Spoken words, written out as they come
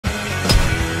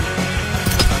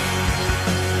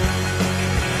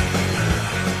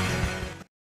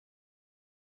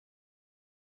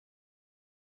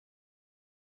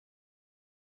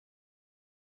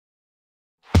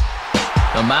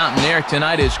The mountain air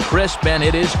tonight is crisp and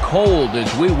it is cold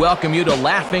as we welcome you to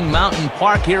Laughing Mountain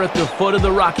Park here at the foot of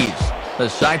the Rockies, the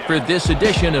site for this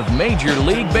edition of Major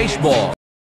League Baseball.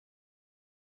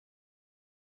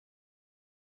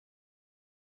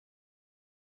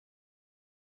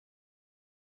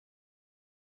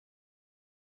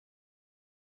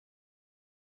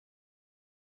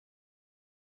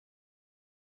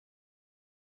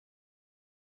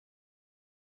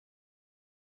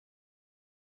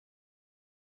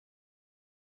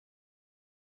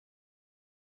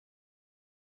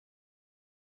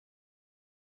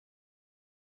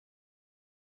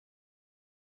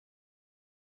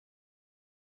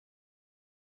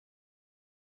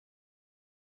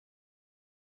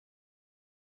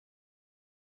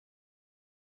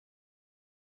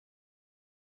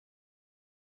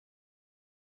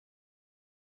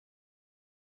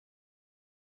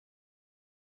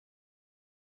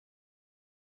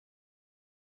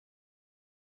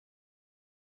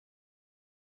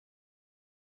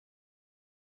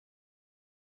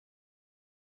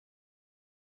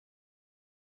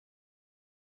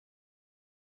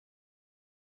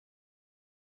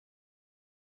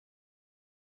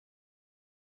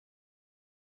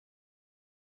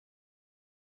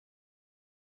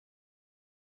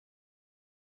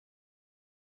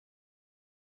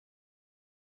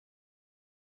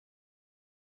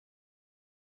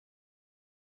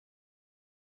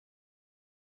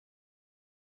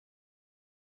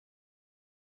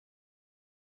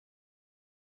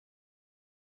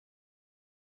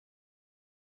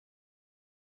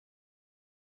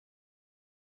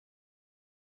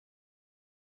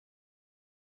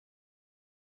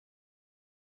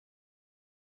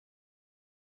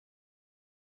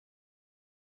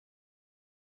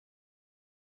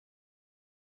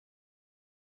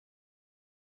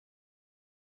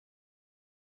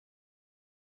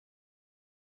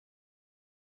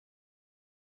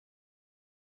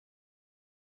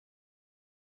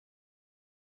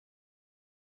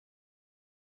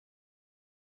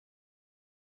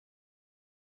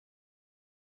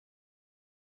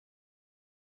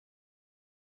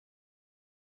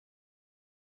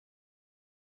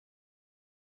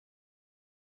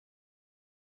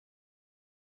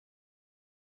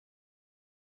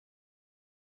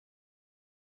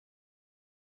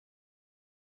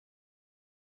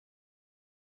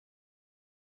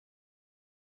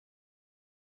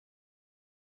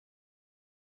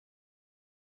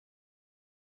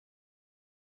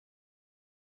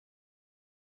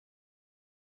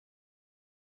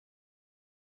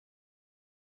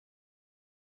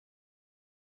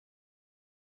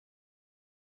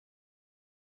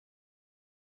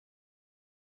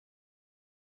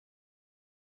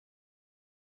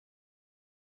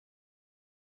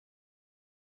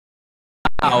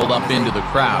 Fouled up into the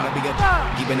crowd.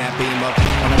 Keeping that beam up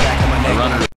on the back of my neck. A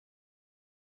runner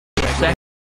second.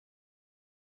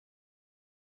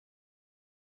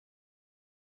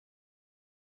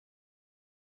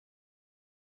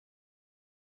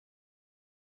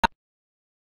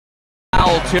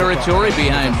 Foul territory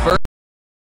behind first.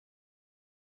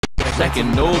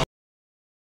 Second, no.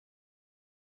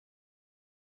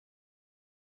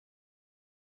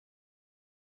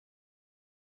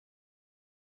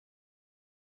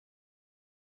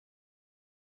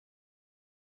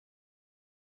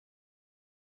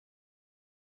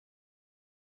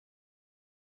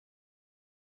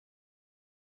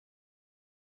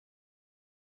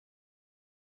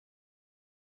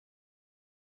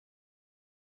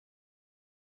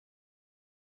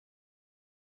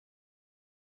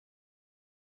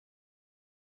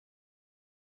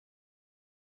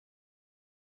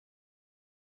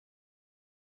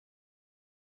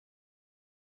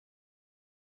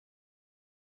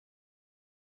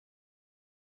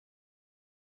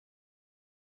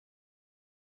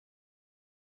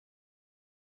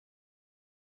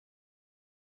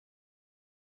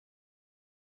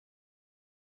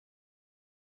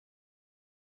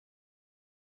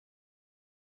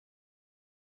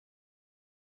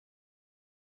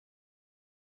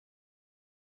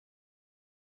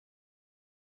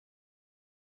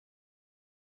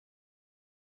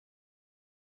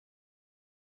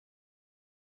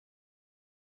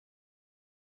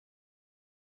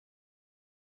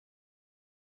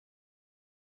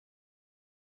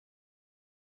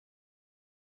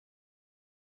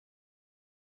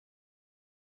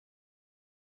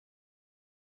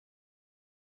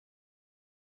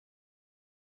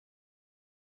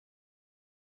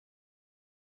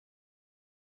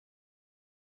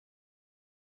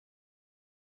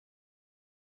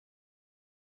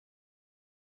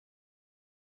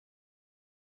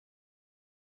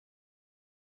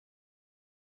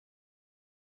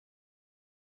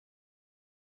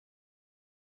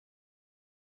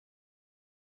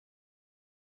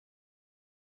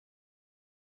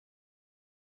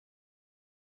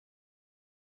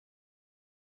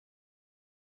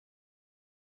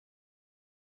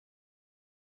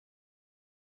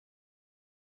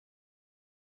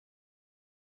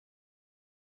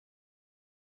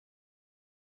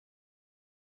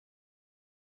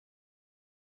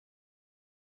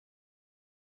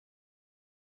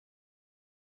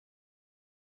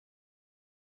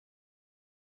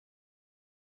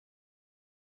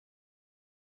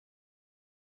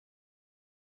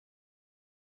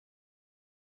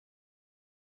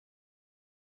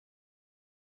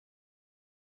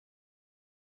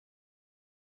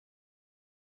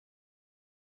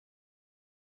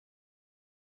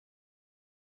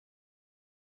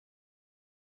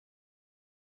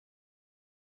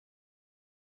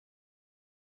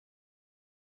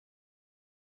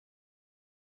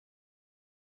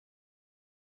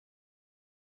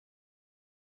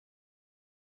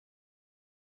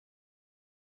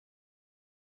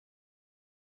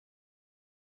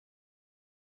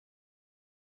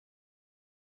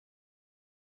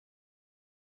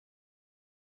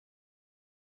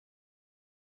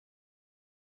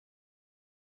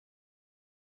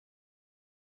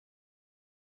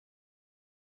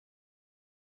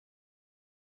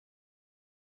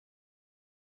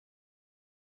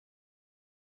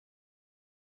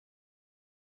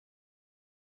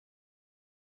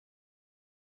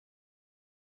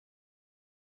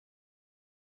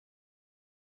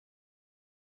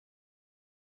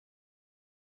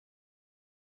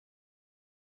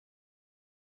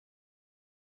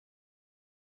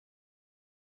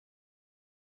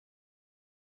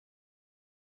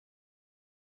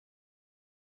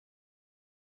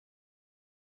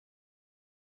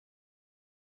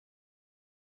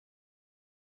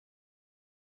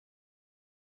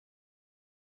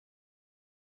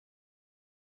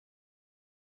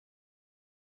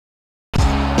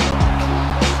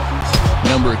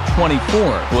 Number 24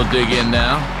 will dig in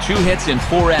now. 2 hits and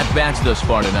 4 at-bats thus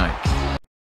far tonight.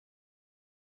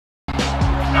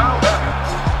 Now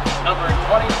batting, number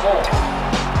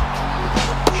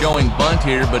 24. Showing bunt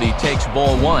here, but he takes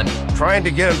ball 1. Trying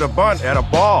to get him to bunt at a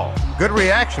ball. Good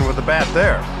reaction with the bat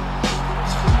there.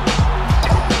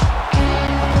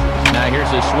 Now here's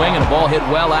a swing and a ball hit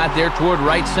well out there toward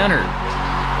right center.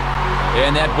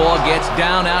 And that ball gets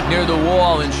down out near the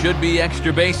wall and should be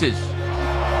extra bases.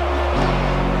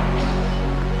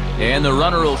 And the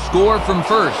runner will score from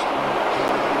first.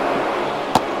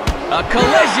 A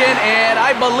collision, and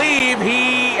I believe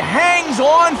he hangs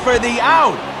on for the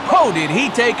out. Oh, did he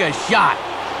take a shot?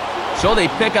 So they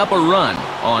pick up a run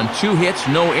on 2 hits,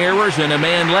 no errors, and a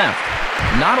man left.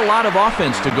 Not a lot of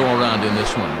offense to go around in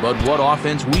this one, but what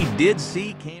offense we did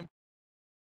see came.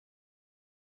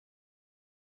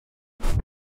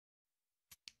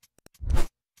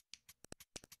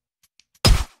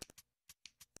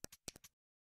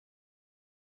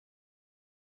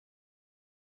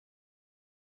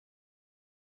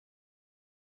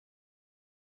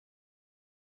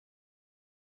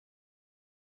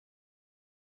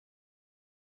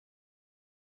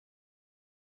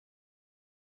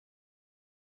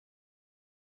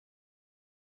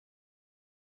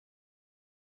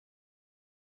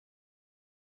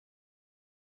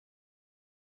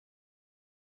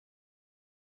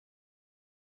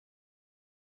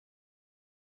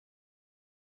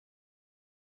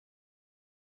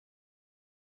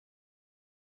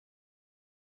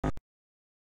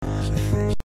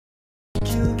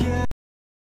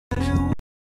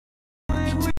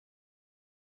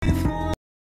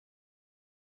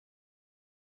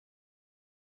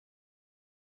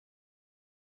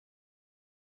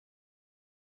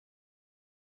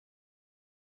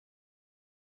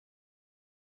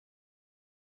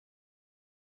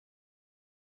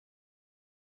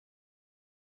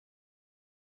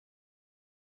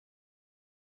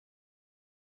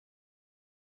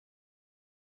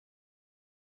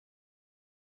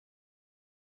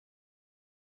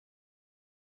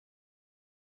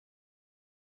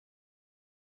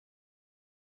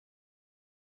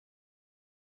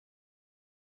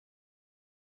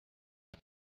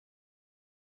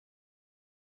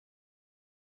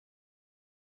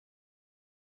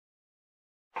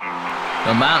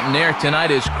 The mountain air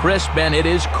tonight is crisp and it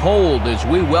is cold as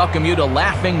we welcome you to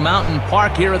Laughing Mountain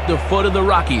Park here at the foot of the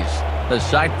Rockies, the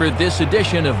site for this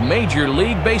edition of Major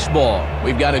League Baseball.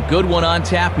 We've got a good one on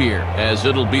tap here, as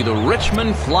it'll be the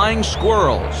Richmond Flying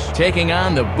Squirrels taking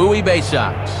on the Bowie Bay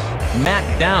Sox. Matt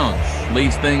Downs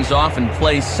leads things off and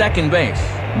plays second base.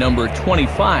 Number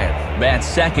 25 bats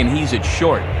second, he's at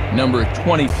short. Number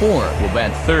 24 will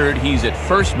bat third, he's at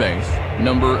first base.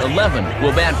 Number 11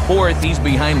 will bat fourth, he's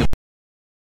behind the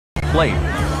plate.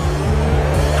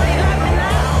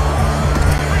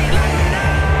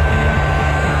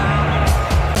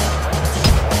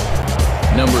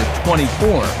 Number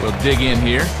 24 will dig in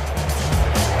here.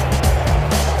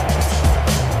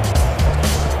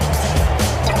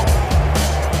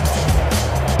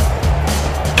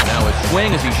 Now a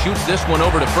swing as he shoots this one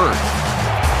over to first.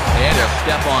 And a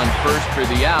step on first for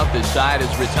the out. This side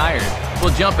is retired.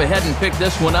 We'll jump ahead and pick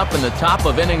this one up in the top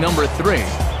of inning number 3.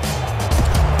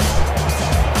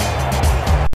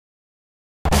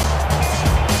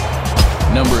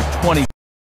 Number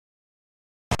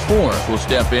 24 will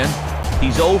step in.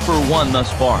 He's 0 for 1 thus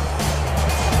far.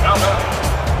 Now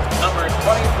number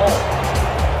 24.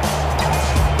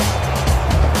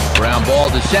 Ground ball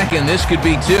to second. This could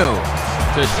be 2.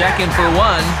 To second for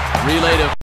 1. Relay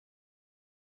to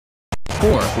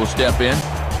 4 will step in.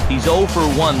 He's 0 for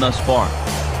 1 thus far.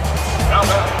 Now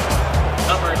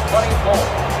number 24.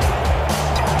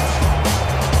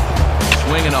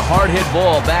 Swinging a hard hit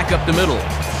ball back up the middle.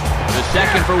 To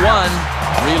second for 1.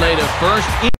 Relay to first.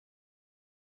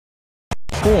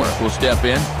 4 will step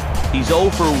in. He's 0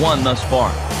 for 1 thus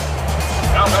far.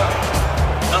 Now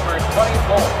number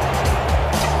 24.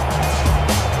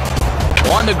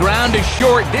 On the ground is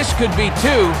short. This could be 2.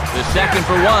 The second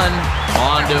for 1.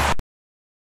 On to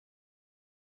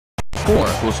 4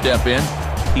 will step in.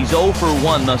 He's 0 for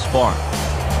 1 thus far.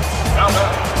 Now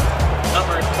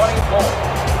number 24.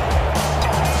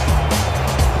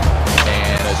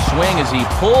 And a swing as he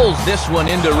pulls this one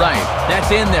into right.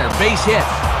 That's in there. Base hit.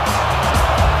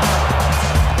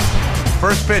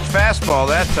 First pitch fastball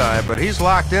that time, but he's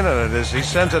locked in on it as he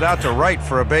sends it out to right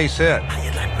for a base hit.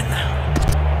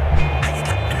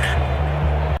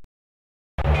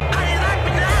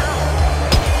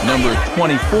 Number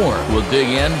 24 will dig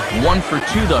in. 1 for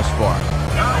 2 thus far.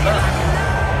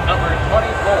 Number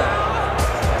 24.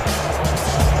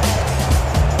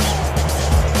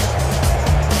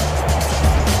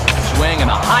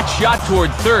 a hot shot toward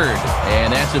third,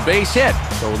 and that's a base hit.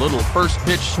 So a little first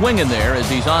pitch swing in there as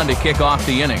he's on to kick off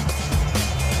the inning.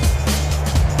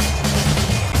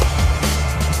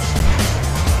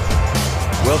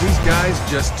 Well, these guys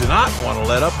just do not want to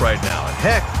let up right now. And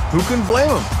heck, who can blame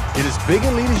them? Get as big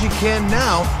a lead as you can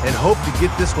now and hope to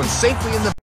get this one safely in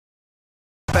the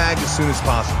bag as soon as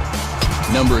possible.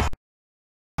 Number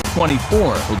 24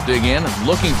 will dig in,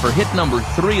 looking for hit number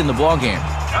 3 in the ballgame.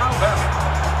 Now batting,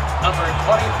 number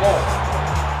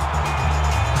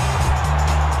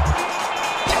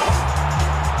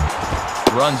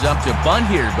 24. Runs up to bunt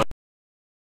here, but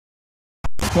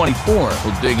 24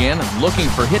 will dig in, looking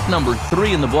for hit number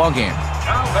 3 in the ballgame.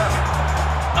 Now batting,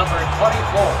 number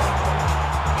 24.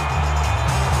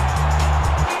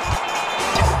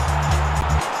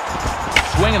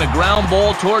 Swinging a ground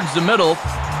ball towards the middle.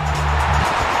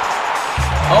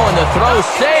 Oh, and the throw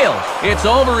sails. It's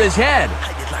over his head. How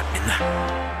you like me now?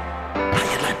 How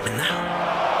you like me now?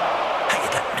 How you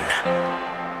like me now?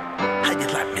 How you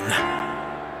like me now?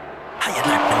 How you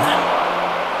like me now?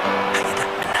 How you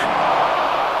like me now?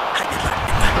 How you like me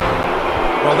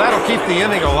now? Well, that'll keep the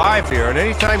inning alive here, and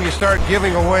anytime you start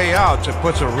giving away outs, it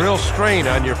puts a real strain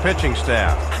on your pitching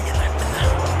staff. How you like me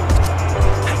now?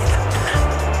 How you like me now?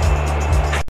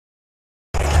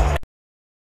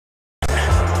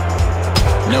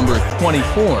 Number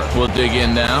 24 will dig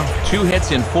in now. 2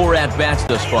 hits in 4 at-bats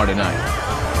thus far tonight.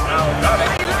 Now batting,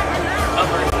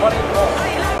 number 24.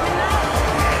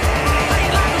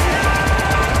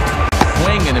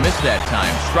 Swing and a miss that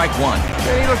time. Strike 1.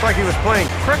 Yeah, he looked like he was playing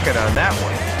cricket on that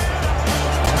one.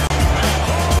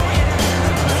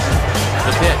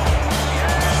 The pitch.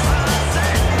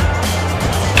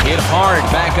 Hit hard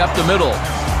back up the middle.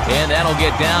 And that'll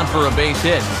get down for a base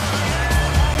hit.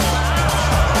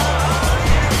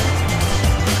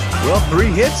 Well, 3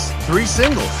 hits, 3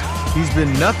 singles. He's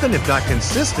been nothing if not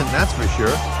consistent, that's for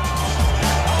sure.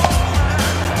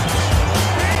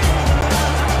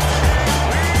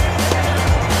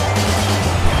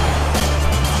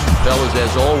 Fellas,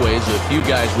 as always, a few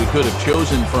guys we could have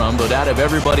chosen from, but out of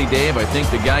everybody, Dave, I think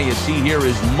the guy you see here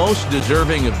is most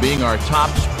deserving of being our top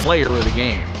player of the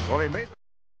game. Well, he made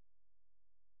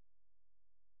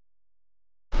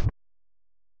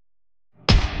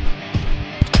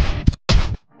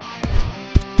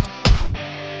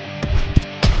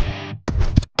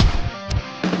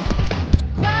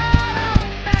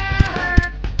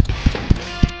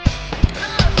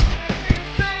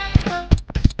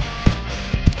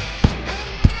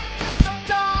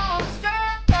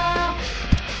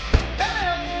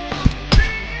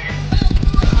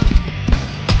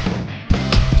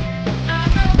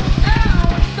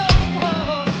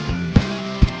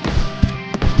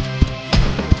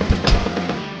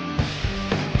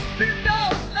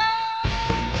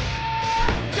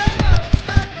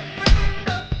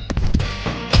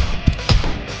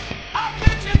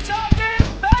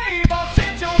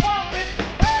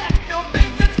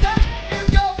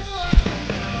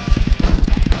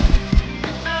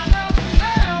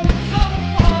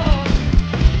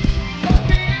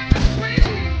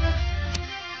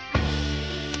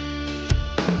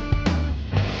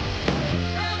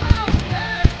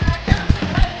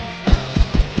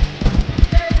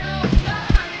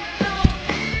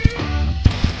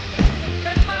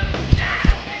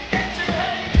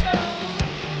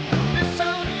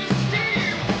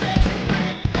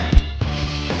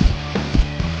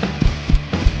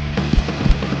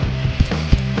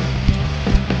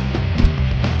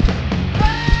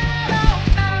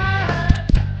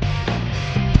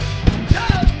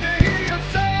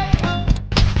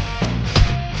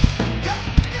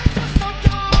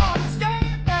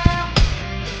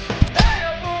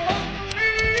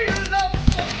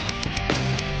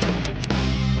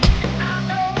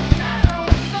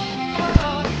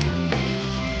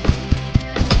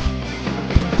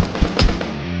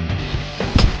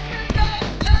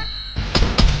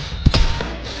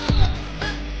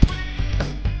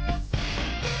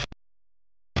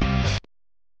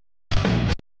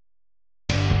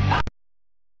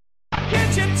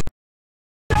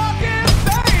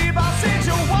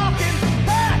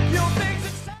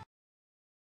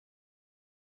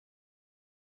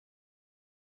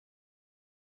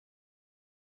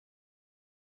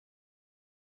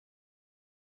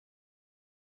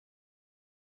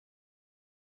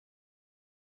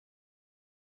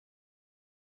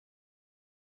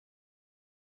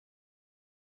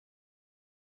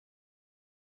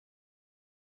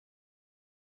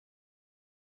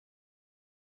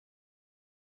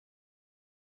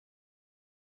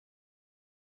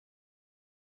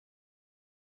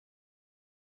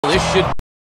This should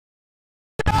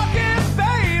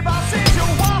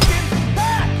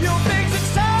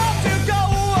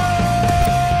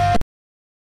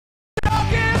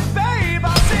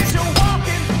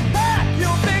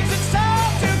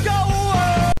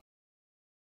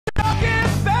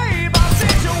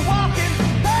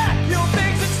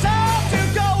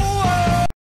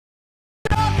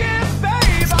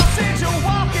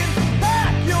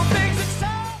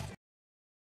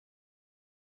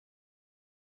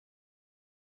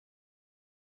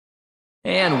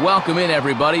And welcome in,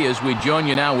 everybody, as we join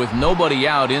you now with nobody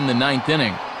out in the 9th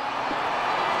inning.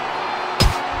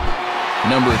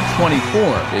 Number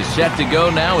 24 is set to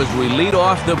go now as we lead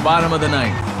off the bottom of the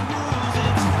 9th.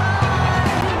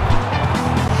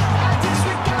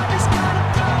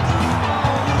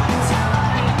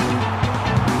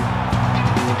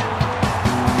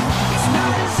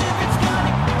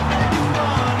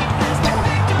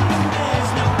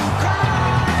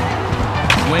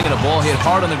 And a ball hit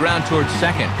hard on the ground towards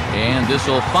second. And this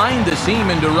will find the seam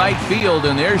into right field,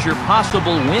 and there's your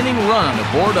possible winning run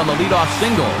aboard on the leadoff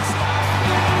single.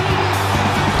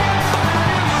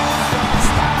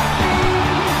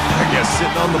 I guess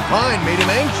sitting on the pine made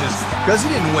him anxious because he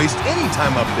didn't waste any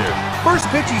time up there. First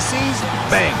pitch he sees,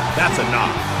 bang, that's a knock.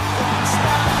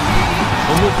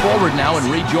 We'll move forward now and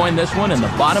rejoin this one in the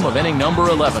bottom of inning number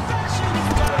 11.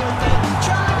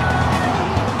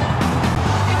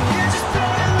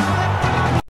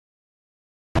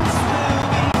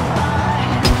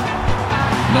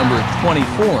 Number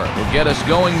 24 will get us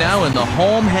going now in the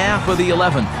home half of the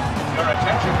 11th. Your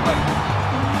attention, please.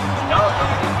 Now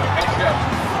coming into pitch hit,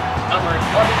 number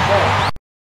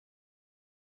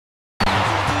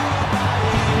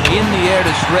 24. In the air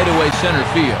to straightaway center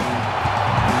field.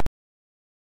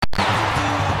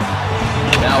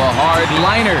 Now a hard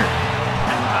liner.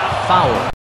 Foul.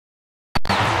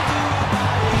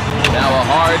 Now a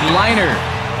hard liner.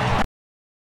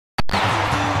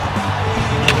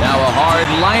 Now a hard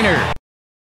liner.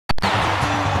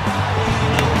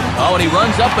 Oh, and he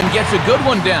runs up and gets a good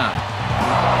one down.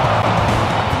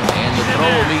 And the throw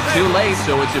will be too late,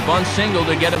 so it's a bunt single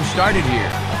to get him started here.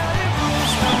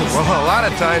 Well, a lot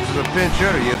of times as a pinch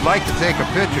hitter, you'd like to take a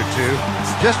pitch or two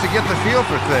just to get the feel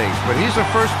for things, but he's a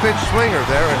first pitch swinger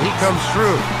there, and he comes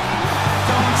through.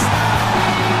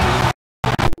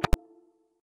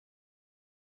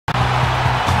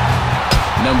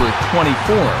 Number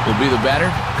 24 will be the batter.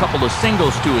 A couple of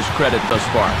singles to his credit thus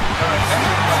far.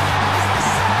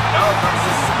 Now comes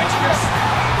into pitch hit,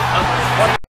 number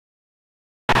 24.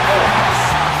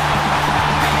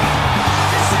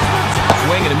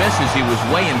 Swing and a miss as he was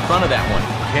way in front of that one.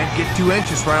 Can't get too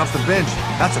anxious right off the bench.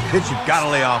 That's a pitch you've got to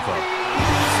lay off of.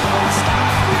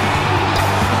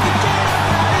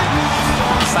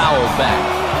 Foul back.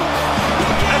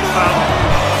 And foul.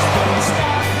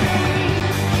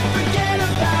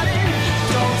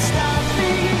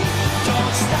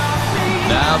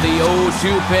 Now the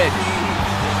 0-2 pitch.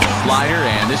 Slider,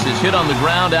 and this is hit on the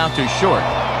ground out to short.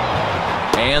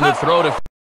 And the throw to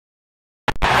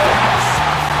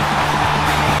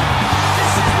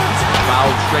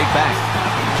fouled straight back.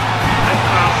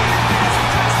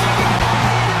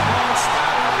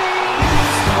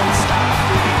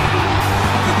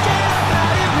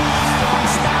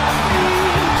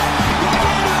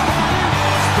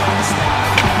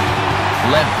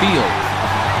 Left field.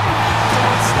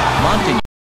 Monting.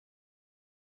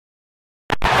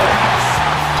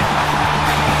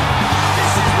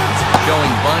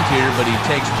 Showing bunt here, but he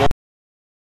takes ball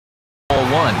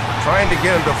one. Trying to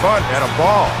get him to bunt at a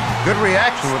ball. Good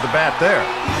reaction with the bat there.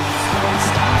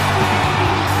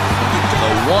 The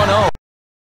 1-0.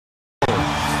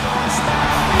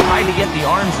 Tried to get the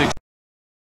arms.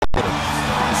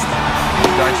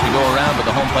 Starts to go around, but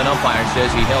the home plate umpire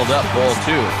says he held up ball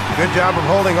two. Good job of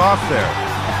holding off there.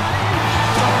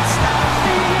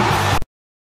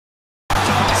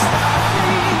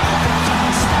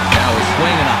 Now a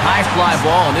swing and a high fly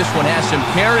ball, and this one has some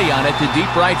carry on it to deep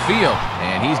right field.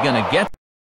 And he's going to get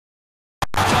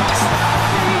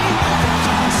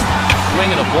swing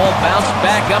and a ball bounce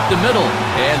back up the middle.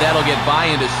 And that'll get by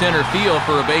into center field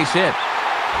for a base hit.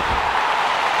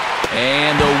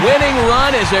 And the winning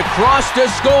run is across to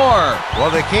score. Well,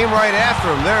 they came right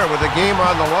after him there with the game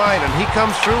on the line, and he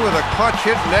comes through with a clutch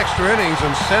hit in extra innings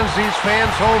and sends these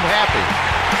fans home happy.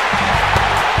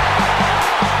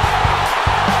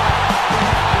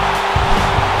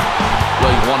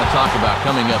 Well, you want to talk about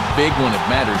coming up big when it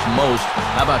matters most.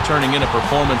 How about turning in a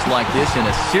performance like this in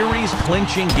a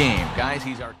series-clinching game? Guys,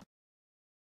 he's our...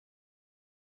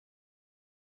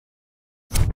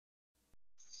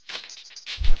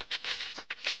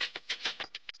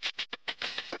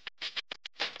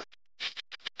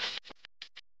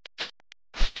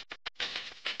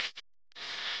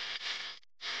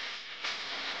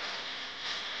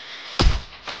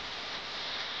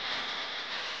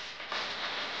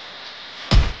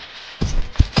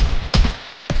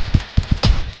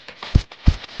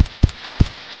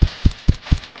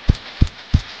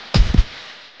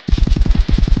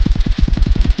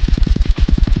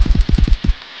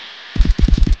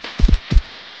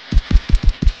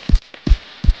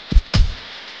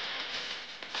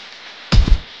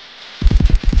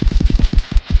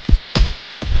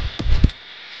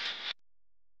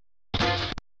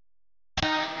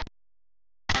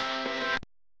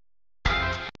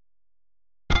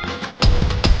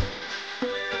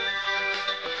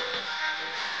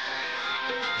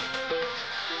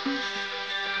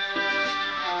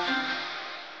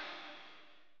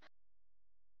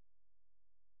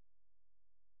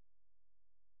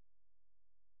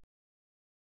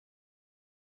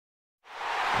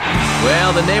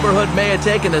 Well, the neighborhood may have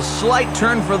taken a slight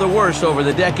turn for the worse over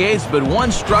the decades, but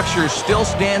one structure still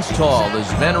stands tall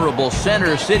as venerable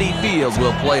Center City Field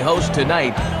will play host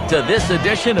tonight to this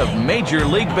edition of Major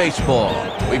League Baseball.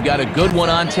 We've got a good one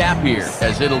on tap here,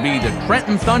 as it'll be the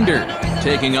Trenton Thunder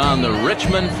taking on the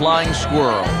Richmond Flying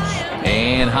Squirrels.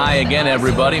 And hi again,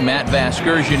 everybody. Matt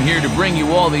Vasgersian here to bring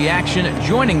you all the action.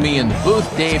 Joining me in the booth,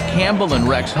 Dave Campbell and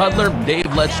Rex Hudler.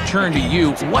 Dave, let's turn to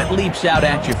you. What leaps out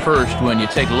at you first when you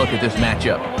take a look at this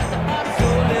matchup?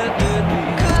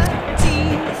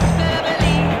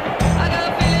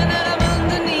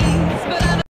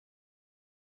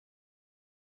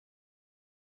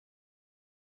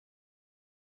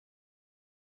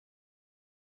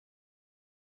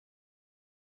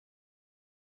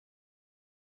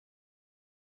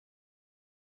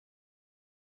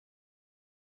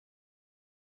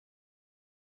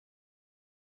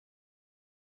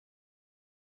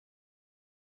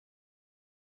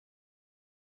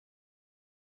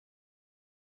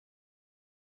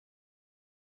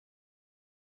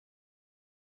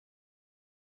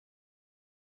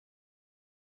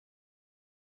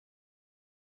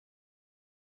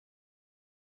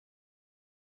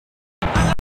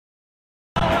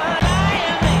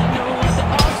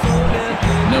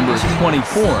 Number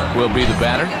 24 will be the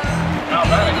batter. Now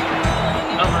batting,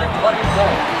 number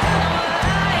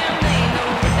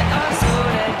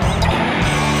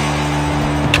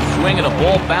 24. Swing and a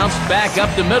ball bounced back up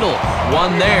the middle.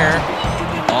 One there.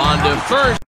 On to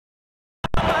first.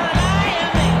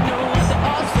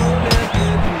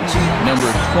 Number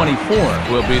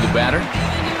 24 will be the batter.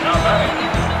 Now batting,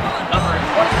 number 24.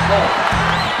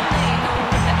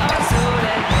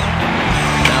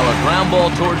 Now a ground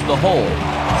ball towards the hole.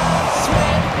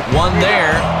 One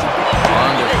there.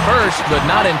 On to first, but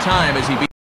not in time as he beat.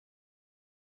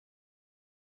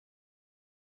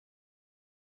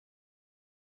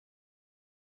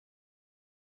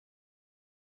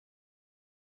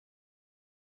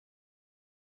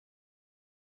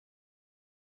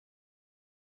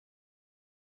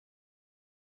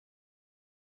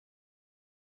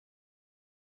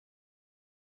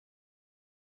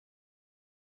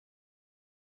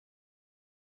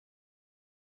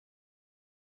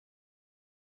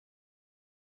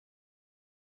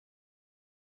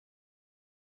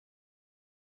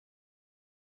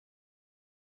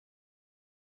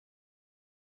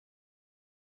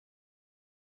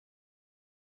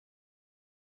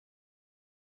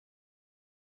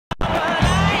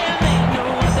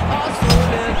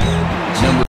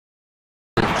 Number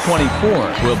 24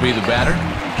 will be the batter.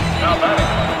 Now batting,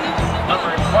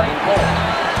 number 24.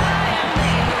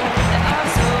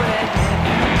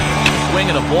 Swing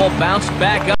and a ball bounced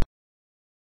back up.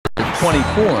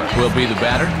 24 will be the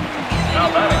batter. Now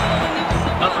batting,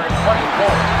 number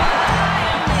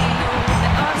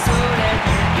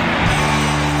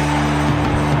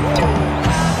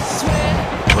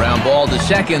 24. Ground ball to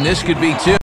second. This could be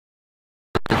two.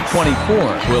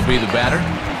 24 will be the batter.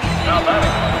 Now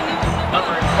batting,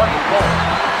 number 24.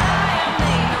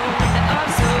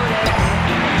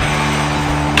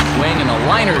 Swing and a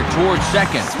liner towards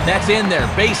second. That's in there.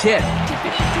 Base hit.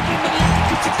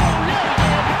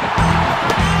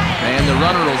 And the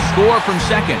runner will score from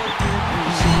second.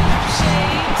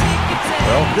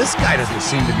 Well, this guy doesn't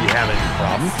seem to be having any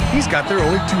problem. He's got their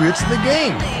only 2 hits in the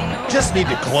game. Just need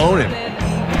to clone him.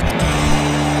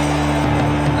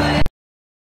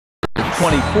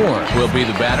 24 will be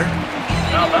the batter.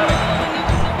 Now batting,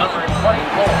 number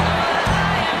 24.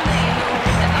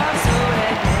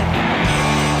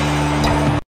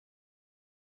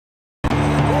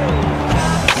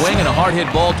 Swing and a hard hit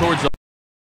ball towards the.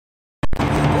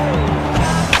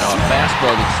 Now a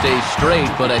fastball that stays straight,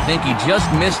 but I think he just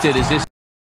missed it as this.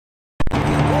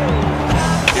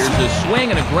 Here's a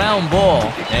swing and a ground ball,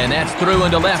 and that's through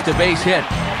into left, a base hit.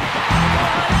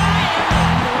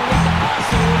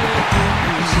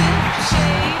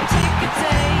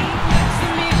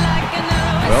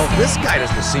 Well, this guy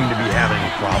doesn't seem to be having any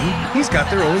problem. He's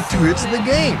got their only 2 hits in the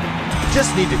game.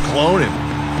 Just need to clone him.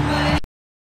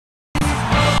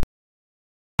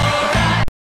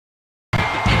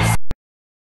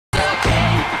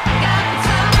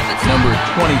 Number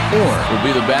 24 will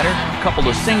be the batter. A couple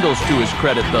of singles to his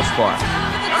credit thus far.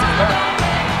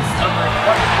 Number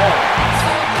 24.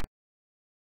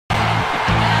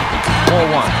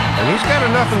 Ball one. And he's got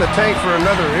enough in the tank for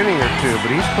another inning or two, but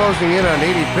he's closing in on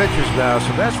 80 pitches now,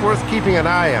 so that's worth keeping an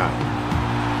eye on.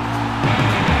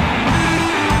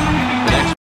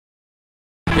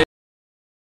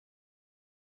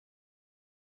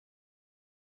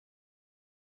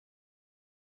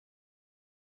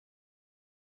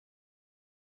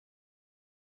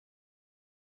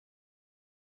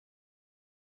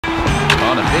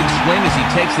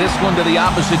 takes this one to the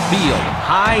opposite field.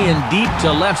 High and deep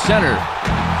to left center.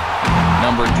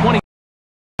 Number 20.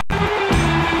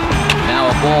 Now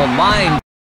a ball lined.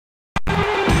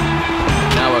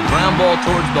 Now a ground ball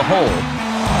towards the hole.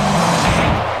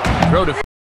 Throw to.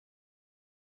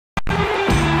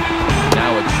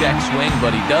 Now a check swing,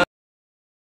 but he does.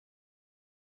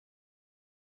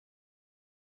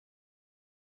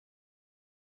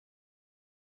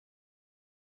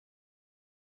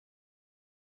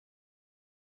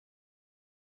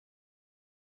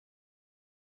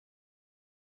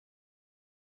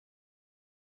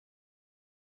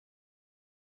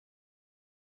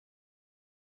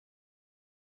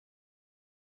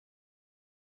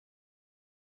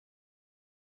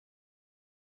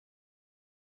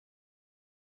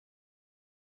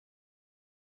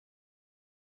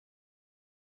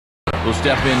 Will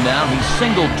step in now. He's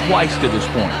singled twice to this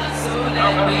point.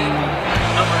 Number 24.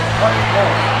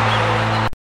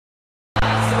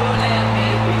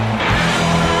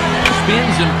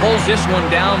 Spins and pulls this one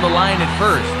down the line at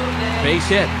first. Base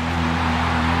hit.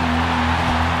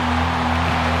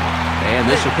 And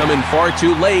this will come in far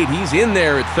too late. He's in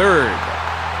there at third.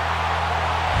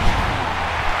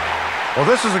 Well,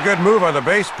 this is a good move on the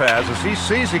base paths as he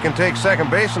sees he can take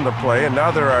second base into play, and now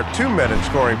there are 2 men in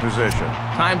scoring position.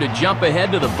 Time to jump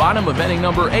ahead to the bottom of inning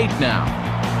number 8 now.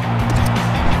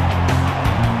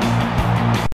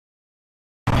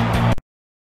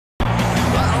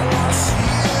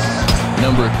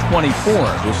 Number 24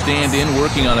 will stand in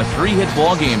working on a 3-hit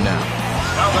ball game now.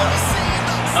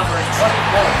 Number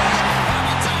 24.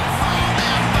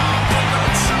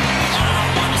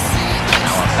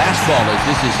 Fastball as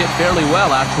this is hit fairly well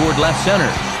out toward left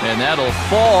center. And that'll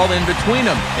fall in between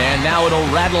them. And now it'll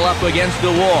rattle up against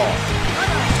the wall.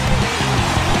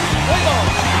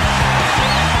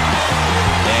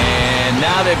 And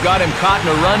now they've got him caught in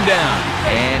a rundown.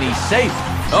 And he's safe.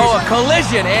 Oh, a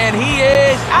collision. And he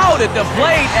is out at the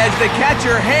plate as the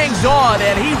catcher hangs on.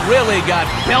 And he really got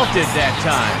belted that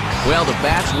time. Well, the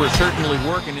bats were certainly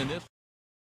working in this.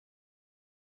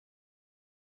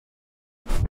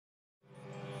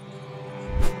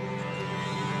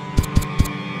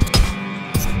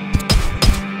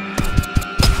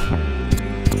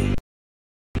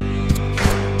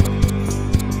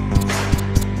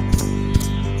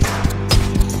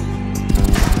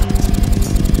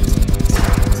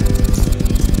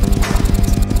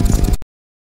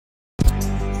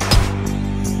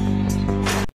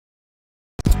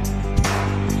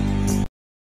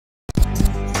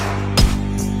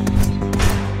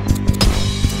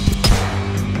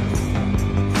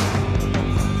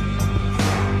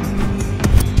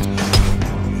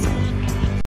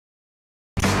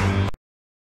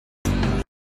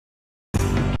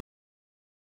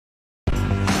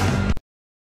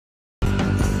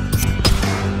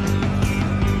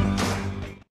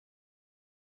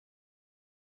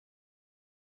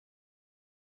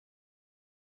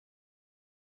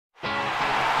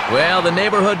 Well, the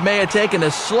neighborhood may have taken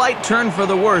a slight turn for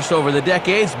the worse over the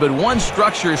decades, but one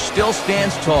structure still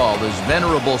stands tall as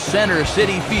venerable Center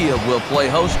City Field will play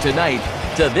host tonight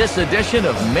to this edition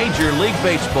of Major League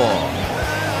Baseball.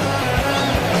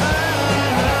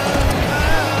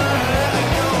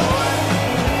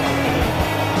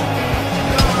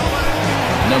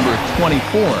 Number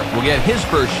 24 will get his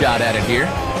first shot at it here.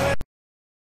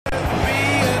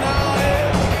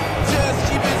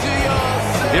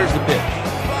 Here's the pitch.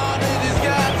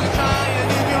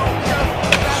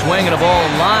 Swinging a ball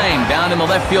line down in the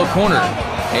left field corner.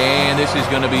 And this is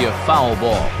going to be a foul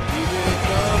ball.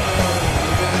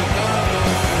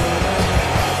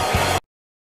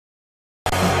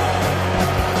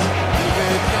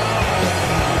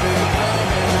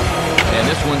 And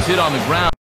this one's hit on the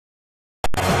ground.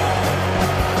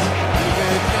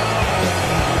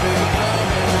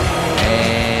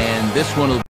 And this one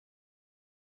will.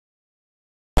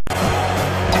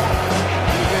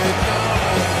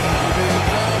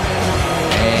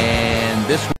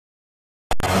 This one.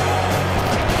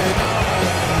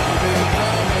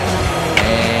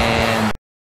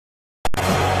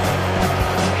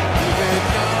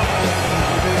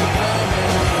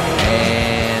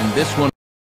 And this one.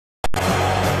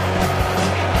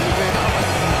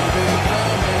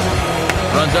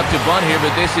 Runs up to bunt here,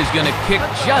 but this is going to kick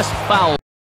just foul.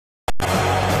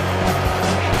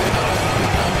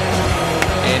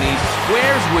 And he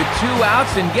squares with 2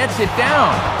 outs and gets it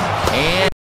down. And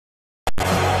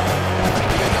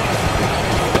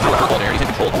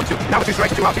now with 2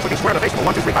 strikes, 2 outs, he's looking square on the baseball.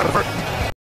 1, 2, 3, 5 of the first.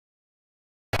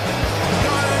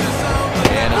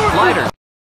 And a slider.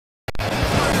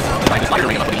 Like the slider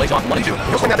ringing up, but he lays off 1 and 2.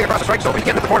 He'll swing that thing across the strike zone, but he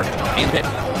can't hit the corner. And pitch.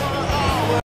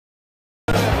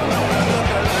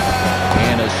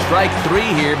 strike 3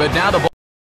 here, but now the ball.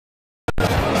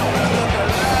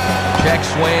 Check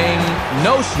swing,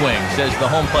 no swing, says the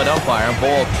home plate umpire.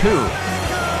 Ball 2.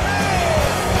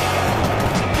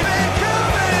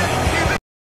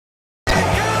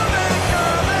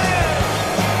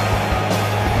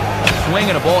 Swing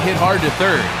and a ball hit hard to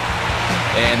third.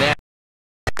 And that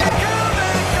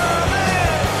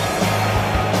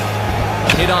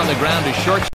hit on the ground to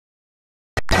short.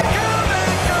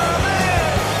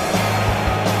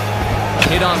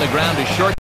 Hit on the ground to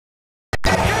short.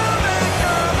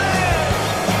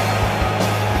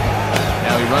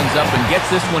 Now he runs up and gets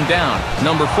this one down.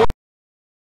 Number 4.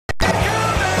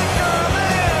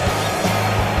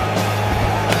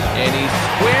 And he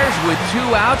squares with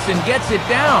 2 outs and gets it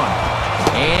down.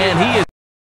 And he is.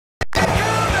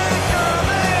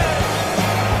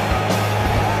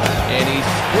 And he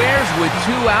squares with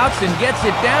 2 outs and gets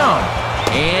it down.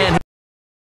 And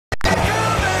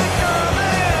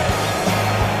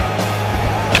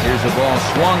here's a ball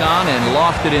swung on and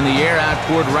lofted in the air out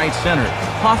toward right center.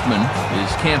 Hoffman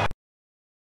is camp.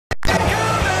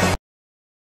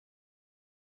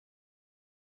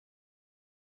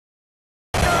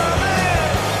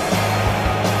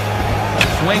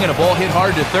 Swing and a ball hit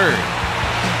hard to third.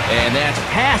 And that's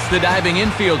past the diving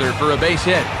infielder for a base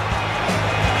hit.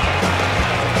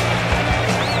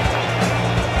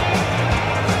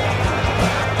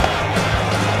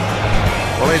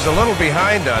 Well, he's a little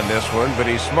behind on this one, but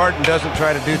he's smart and doesn't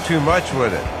try to do too much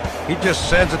with it. He just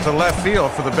sends it to left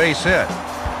field for the base hit.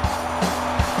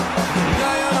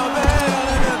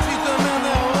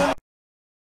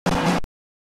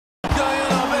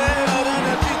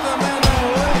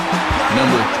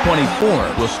 Number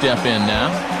 24 will step in now.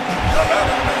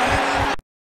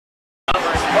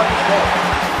 Number 24.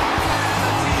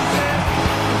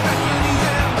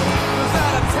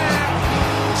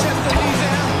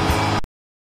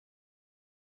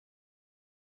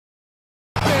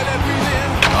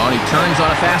 Turns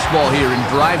on a fastball here and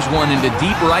drives one into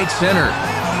deep right center.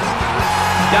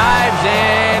 Dives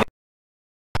in.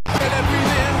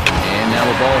 And now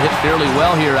a ball hit fairly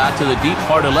well here out to the deep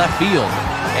part of left field.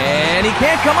 And he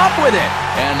can't come up with it.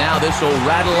 And now this will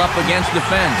rattle up against the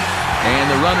fence. And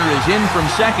the runner is in from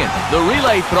second. The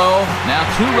relay throw. Now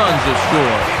 2 runs have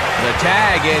scored. The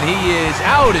tag, and he is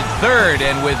out at third.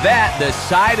 And with that, the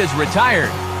side is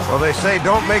retired. Well, they say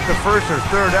don't make the first or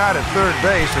third out at third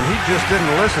base, and he just didn't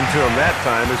listen to him that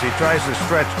time as he tries to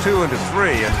stretch 2 into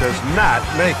 3 and does not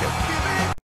make it.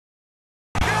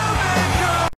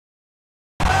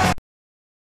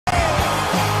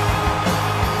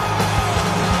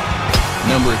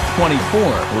 Number 24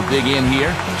 will dig in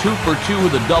here. 2 for 2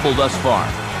 with a double thus far.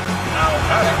 Now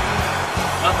batting,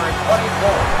 number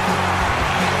 24.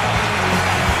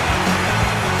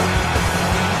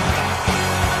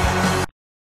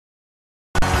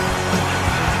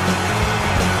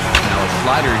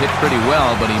 Slider hit pretty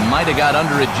well, but he might have got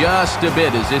under it just a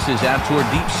bit as this is out toward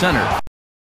deep center.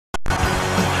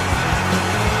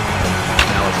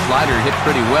 Now a slider hit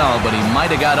pretty well, but he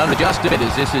might have got under just a bit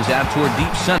as this is out toward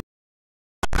deep center.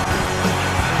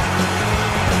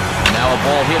 Now a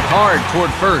ball hit hard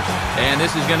toward first, and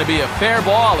this is going to be a fair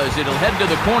ball as it'll head to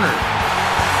the corner.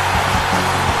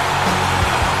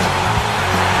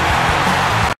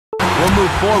 We'll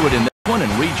move forward in this one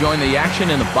and rejoin the action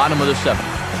in the bottom of the 7th.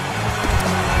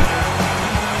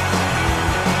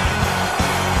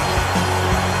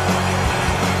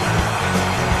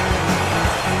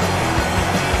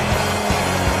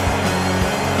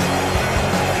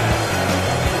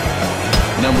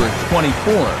 Number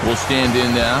 24 will stand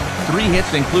in now. 3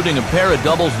 hits, including a pair of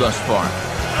doubles thus far.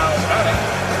 Now batting,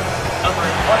 number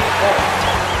 24.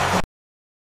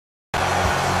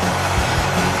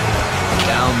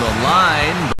 Down the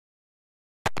line.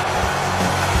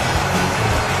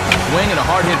 Swing and a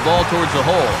hard hit ball towards the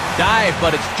hole. Dive,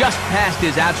 but it's just past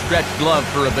his outstretched glove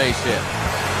for a base hit.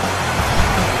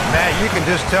 Matt, you can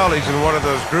just tell he's in one of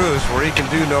those grooves where he can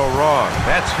do no wrong.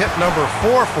 That's hit number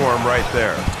 4 for him right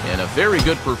there. And a very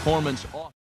good performance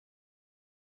off.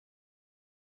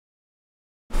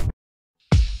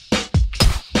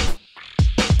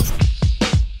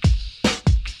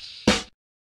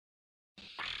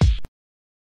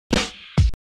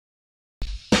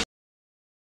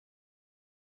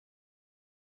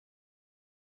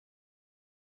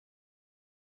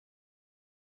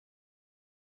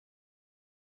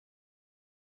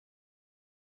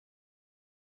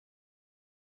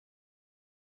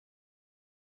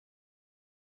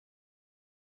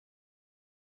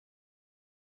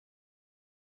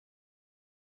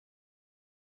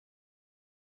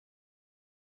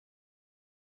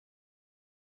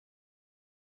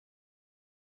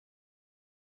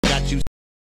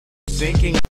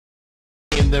 sinking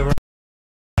in the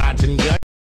rotten gut.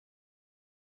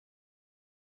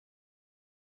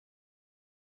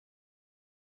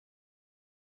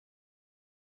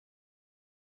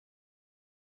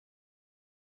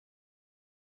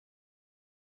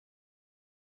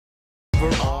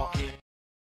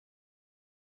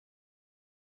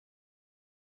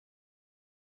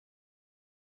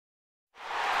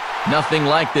 Nothing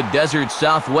like the desert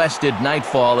Southwest at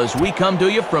nightfall as we come to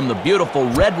you from the beautiful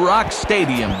Red Rock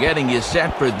Stadium, getting you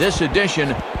set for this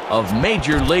edition of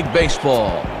Major League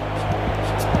Baseball.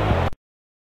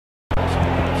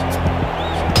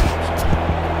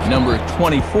 Number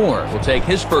 24 will take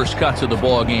his first cuts of the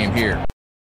ball game here.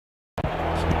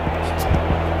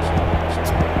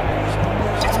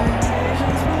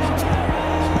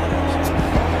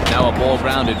 Now a ball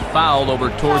grounded foul over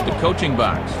toward the coaching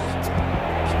box.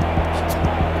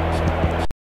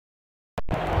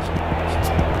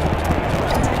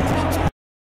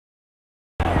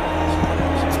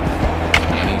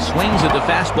 Swings at the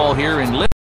fastball here and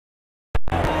lift.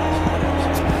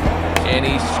 And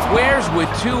he squares with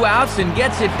 2 outs and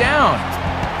gets it down.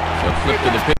 He'll flip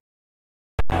to the pitch.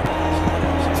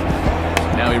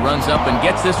 Now he runs up and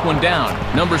gets this one down.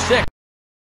 Number 6.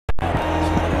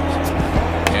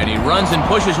 And he runs and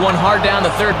pushes one hard down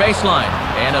the third baseline.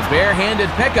 And a barehanded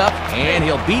pickup. And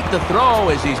he'll beat the throw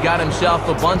as he's got himself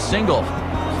a bunt single.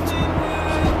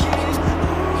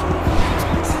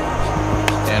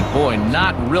 And boy,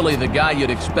 not really the guy you'd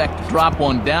expect to drop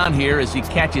one down here as he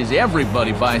catches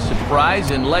everybody by surprise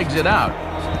and legs it out.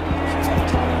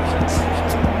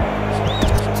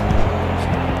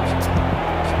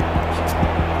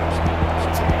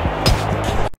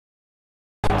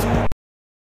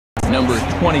 Number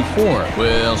 24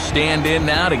 will stand in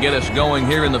now to get us going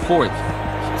here in the 4th.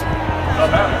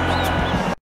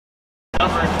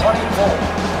 Number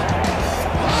 24.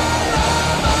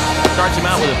 Starts him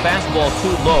out with a fastball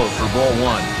too low for ball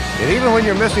 1. And even when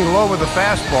you're missing low with a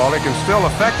fastball, it can still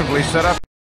effectively set up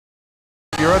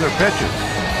your other pitches.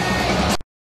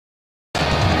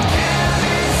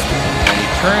 And he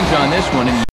turns on this one.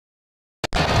 And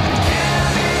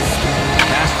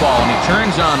fastball, and he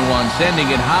turns on one,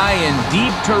 sending it high and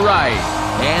deep to right.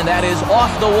 And that is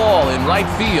off the wall in right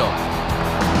field.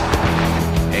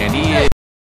 And he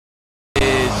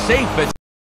is safe at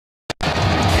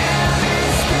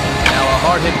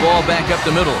hard hit ball back up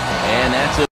the middle, and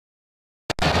that's a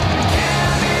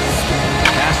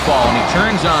fastball, and he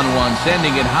turns on one,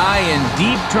 sending it high and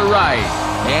deep to right,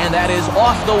 and that is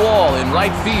off the wall in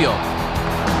right field.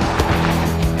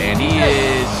 And he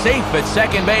is safe at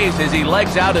second base as he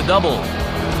legs out a double.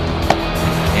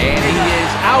 And he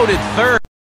is out at third.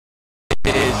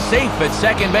 He is safe at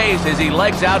second base as he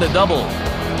legs out a double.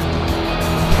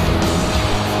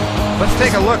 Let's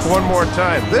take a look one more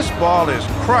time. This ball is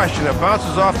crushed and it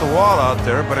bounces off the wall out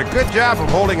there, but a good job of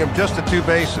holding him just to 2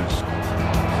 bases.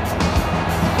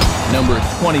 Number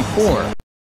 24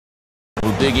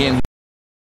 will dig in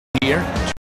here.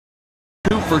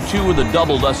 2 for 2 with a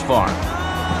double thus far.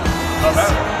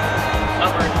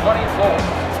 Number 24.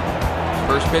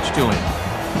 First pitch to him.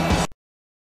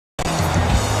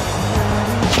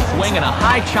 Swinging a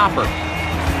high chopper.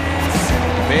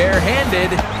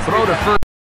 Barehanded, throw to first.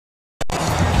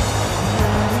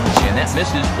 And that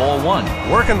misses ball 1.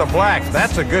 Working the black,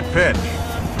 that's a good pitch.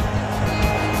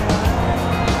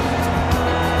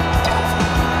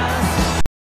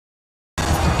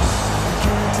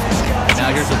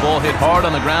 Now here's a ball hit hard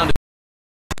on the ground.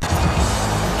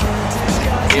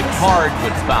 Hit hard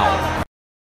but foul.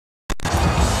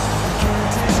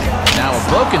 Now a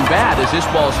broken bat as this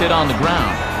ball's hit on the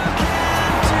ground.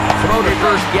 Throw to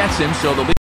first gets him, so the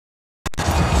lead.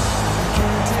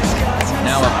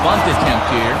 Now a bunt attempt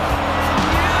here.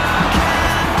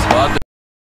 But